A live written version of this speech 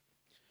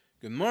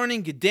good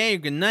morning, good day, or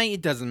good night.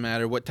 It doesn't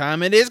matter what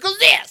time it is, because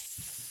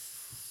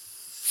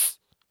this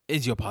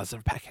is your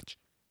positive package.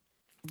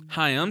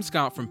 Hi, I'm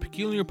Scott from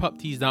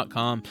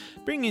PeculiarPupTees.com,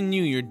 bringing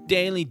you your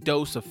daily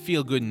dose of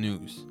feel-good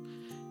news.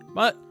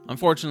 But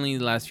unfortunately,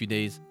 the last few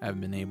days I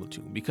haven't been able to,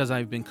 because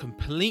I've been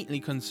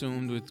completely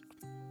consumed with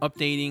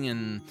updating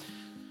and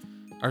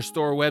our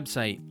store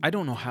website. I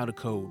don't know how to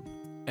code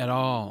at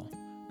all.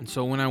 And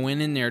so when I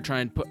went in there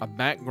trying to put a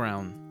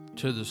background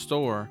to the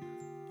store,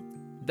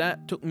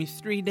 that took me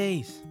 3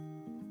 days.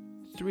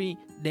 3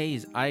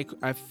 days.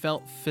 I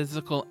felt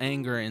physical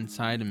anger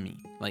inside of me.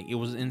 Like, it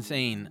was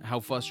insane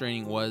how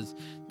frustrating it was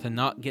to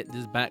not get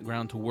this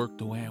background to work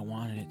the way I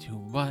wanted it to.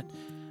 But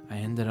I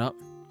ended up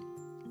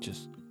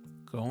just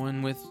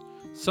going with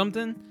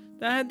something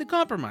that I had to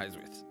compromise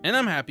with. And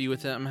I'm happy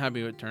with it. I'm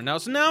happy with it turned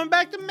out. So now I'm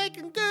back to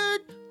making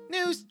good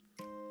news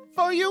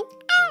for you.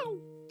 Ow!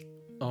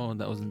 Oh,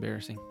 that was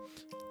embarrassing.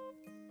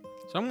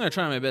 So I'm going to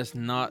try my best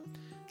not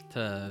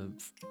to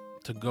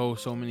go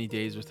so many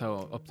days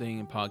without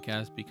updating a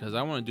podcast, because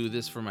I want to do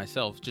this for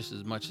myself just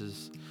as much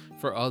as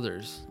for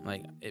others.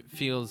 Like, it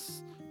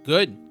feels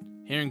good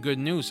hearing good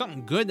news,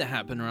 something good that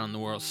happened around the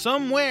world,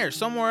 somewhere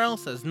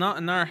else that's not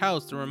in our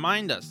house, to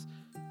remind us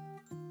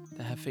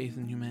to have faith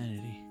in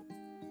humanity.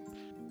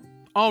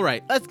 All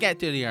right, let's get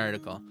to the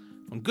article.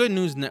 From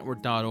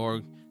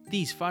goodnewsnetwork.org,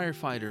 these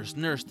firefighters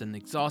nursed an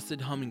exhausted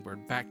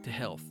hummingbird back to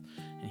health.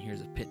 And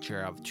here's a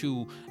picture of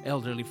two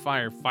elderly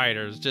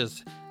firefighters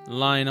just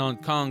lying on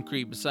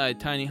concrete beside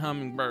tiny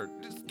hummingbird.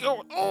 Just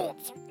go,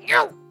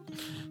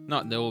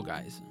 not the old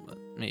guys, but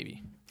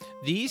maybe.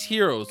 These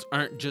heroes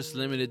aren't just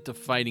limited to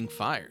fighting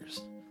fires.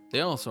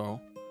 They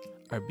also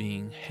are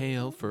being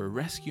hailed for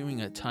rescuing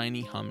a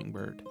tiny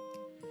hummingbird.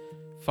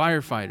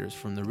 Firefighters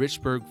from the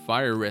Richburg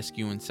Fire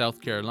Rescue in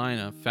South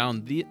Carolina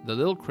found the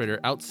little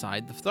critter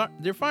outside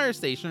their fire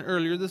station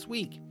earlier this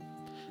week.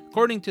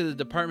 According to the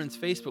department's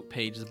Facebook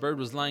page, the bird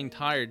was lying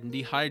tired and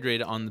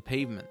dehydrated on the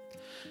pavement.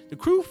 The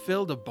crew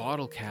filled a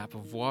bottle cap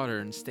of water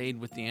and stayed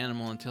with the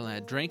animal until it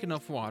had drank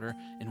enough water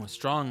and was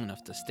strong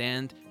enough to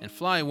stand and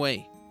fly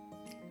away.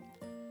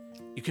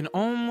 You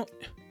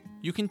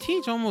can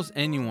teach almost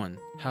anyone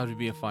how to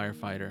be a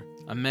firefighter,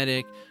 a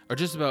medic, or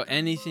just about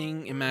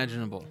anything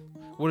imaginable.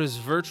 What is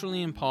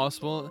virtually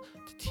impossible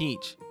to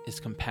teach is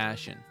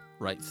compassion,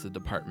 writes the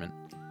department.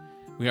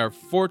 We are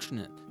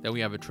fortunate that we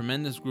have a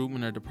tremendous group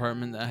in our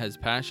department that has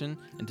passion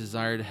and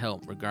desire to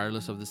help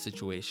regardless of the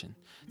situation.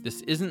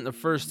 This isn't the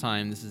first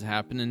time this has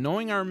happened, and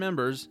knowing our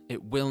members,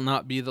 it will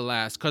not be the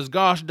last. Cause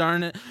gosh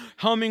darn it,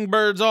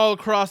 hummingbirds all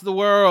across the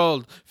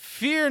world,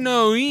 fear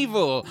no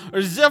evil,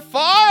 the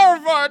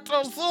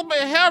firefighters will be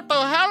here to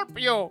help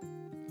you.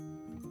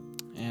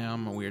 Yeah,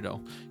 I'm a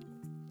weirdo.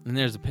 And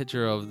there's a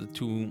picture of the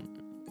two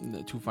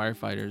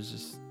firefighters.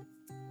 Just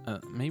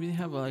maybe they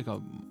have like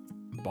a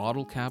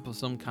bottle cap of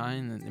some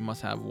kind, and they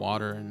must have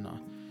water and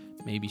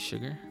maybe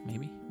sugar,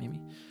 maybe,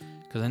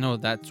 because I know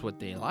that's what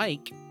they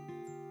like.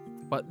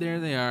 But there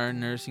they are,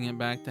 nursing it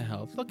back to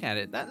health. Look at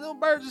it, that little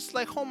bird's just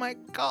like, oh my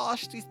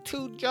gosh, these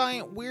two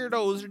giant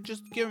weirdos are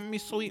just giving me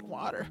sweet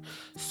water,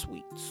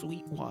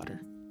 sweet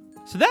water.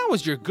 So that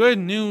was your good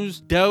news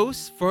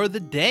dose for the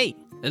day,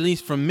 at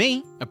least from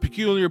me at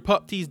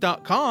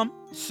PeculiarPupTees.com.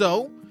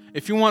 So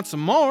if you want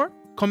some more,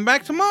 come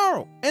back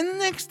tomorrow, and the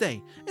next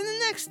day, and the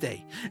next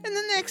day, and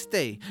the next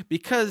day,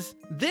 because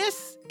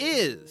this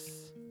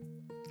is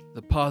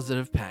the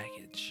positive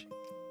package.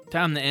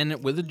 Time to end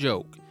it with a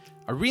joke.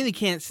 I really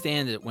can't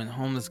stand it when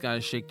homeless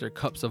guys shake their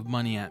cups of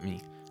money at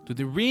me. Do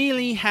they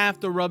really have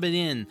to rub it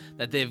in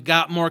that they've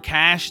got more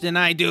cash than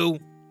I do?